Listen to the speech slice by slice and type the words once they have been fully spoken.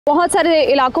بہت سارے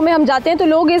علاقوں میں ہم جاتے ہیں تو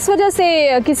لوگ اس وجہ سے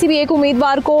کسی بھی ایک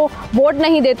امیدوار کو ووٹ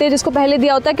نہیں دیتے جس کو پہلے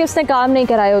دیا ہوتا ہے کہ اس نے کام نہیں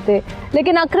کرائے ہوتے،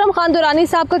 لیکن اکرم خان درانی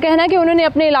صاحب کا کہنا ہے کہ انہوں نے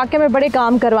اپنے علاقے میں بڑے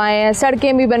کام کروائے ہیں،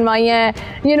 سڑکیں بھی بنوائی ہیں،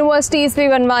 یونیورسٹیز بھی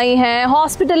بنوائی ہیں،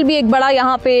 ہاسپٹل بھی ایک بڑا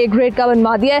یہاں پہ گریڈ کا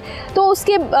بنوا دیا ہے، تو اس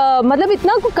کے مطلب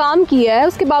اتنا کام کیا ہے،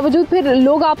 اس کے باوجود پھر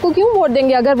لوگ آپ کو کیوں ووٹ دیں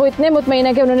گے اگر وہ اتنے مطمئن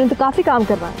ہے کہ انہوں نے تو کافی کام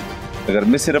کروایا؟ اگر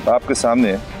میں صرف آپ کے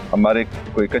سامنے ہمارے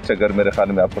کوئی کچا گھر میرے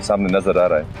خیال میں آپ کو سامنے نظر آ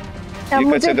رہا ہے،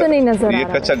 مجھے تو نہیں نظر یہ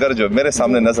کچا گھر جو میرے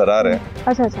سامنے نظر آ رہے ہیں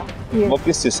اچھا وہ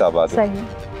کس چیز سے آباد ہے؟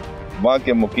 وہاں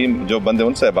کے مقیم جو بندے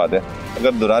ان سے آباد ہیں۔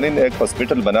 اگر درانی نے ایک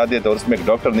ہاسپٹل بنا دیا تو اس میں ایک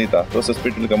ڈاکٹر نہیں تھا تو اس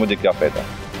ہاسپٹل کا مجھے کیا فائدہ؟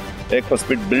 ایک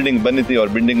ہاسپٹل بلڈنگ بنی تھی اور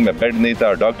بلڈنگ میں بیڈ نہیں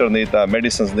تھا، ڈاکٹر نہیں تھا،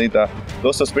 میڈیسنز نہیں تھا، تو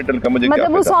اس ہاسپٹل کا مجھے کیا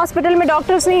فائدہ؟ مطلب اس ہاسپٹل میں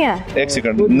ڈاکٹرز نہیں ہیں؟ ایک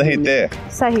سیکنڈ نہیں تھے۔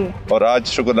 صحیح۔ اور آج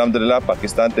شکر الحمدللہ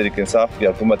پاکستان تحریک انصاف کی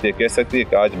حکومت یہ کہہ سکتی ہے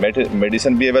کہ آج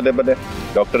میڈیسن بھی اویلیبل ہے،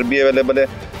 ڈاکٹر بھی اویلیبل ہے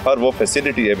اور وہ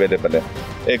فیسلٹی اویلیبل ہے۔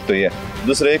 ایک تو یہ،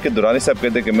 دوسرا یہ کہ درانی صاحب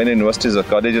کہتے ہیں کہ میں نے یونیورسٹیز اور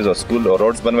کالجز اور اسکول اور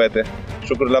روڈز بنوائے تھے۔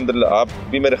 شکر الحمدللہ آپ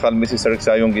بھی میرے خیال میں اسی سڑک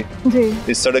سے آئی ہوں گی۔ جی۔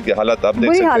 اس سڑک کی حالت آپ دیکھ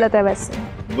سکتے ہیں۔ بری حالت ہے ویسے۔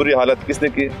 بری حالت کس نے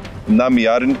کی؟ نہ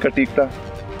معیار ان کا ٹھیک تھا،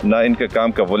 نہ ان کے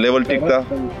کام کا وہ لیول ٹھیک تھا،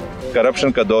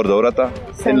 کرپشن کا دورہ تھا۔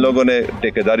 ان لوگوں نے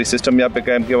ٹھیکیداری سسٹم یہاں پہ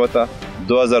قائم کیا ہوا تھا۔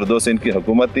 2002 سے ان کی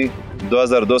حکومت تھی،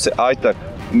 2002 سے آج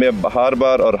تک میں ہر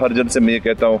بار اور ہر جلسے میں یہ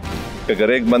کہتا ہوں کہ اگر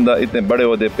ایک بندہ اتنے بڑے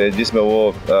عہدے پہ جس میں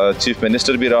وہ چیف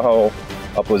منسٹر بھی رہا ہو،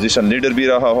 اپوزیشن لیڈر بھی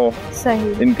رہا ہو،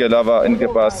 ان کے علاوہ ان کے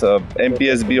پاس ایم پی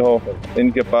ایس بھی ہو، ان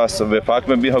کے پاس وفاق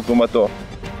میں بھی حکومت ہو،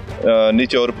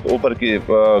 نیچے اور اوپر کی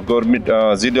گورنمنٹ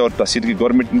ضلع اور تحصیل کی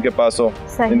گورنمنٹ ان کے پاس ہو،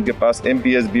 ان کے پاس ایم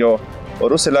پی ایس بھی ہو،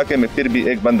 اور اس علاقے میں پھر بھی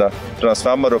ایک بندہ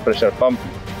ٹرانسفارمر اور پریشر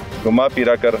پمپ گھما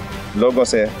پھرا کر لوگوں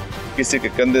سے کسی کے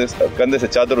کندھے سے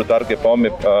چادر اتار کے پاؤں میں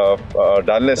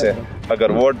ڈالنے سے اگر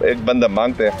ووٹ ایک بندہ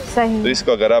مانگتے ہیں تو اس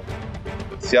کو اگر آپ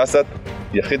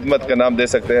سیاست یا خدمت کا نام دے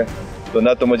سکتے ہیں تو نہ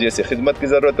تو مجھے ایسی خدمت کی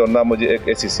ضرورت ہے اور نہ مجھے ایک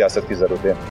ایسی سیاست کی ضرورت ہے۔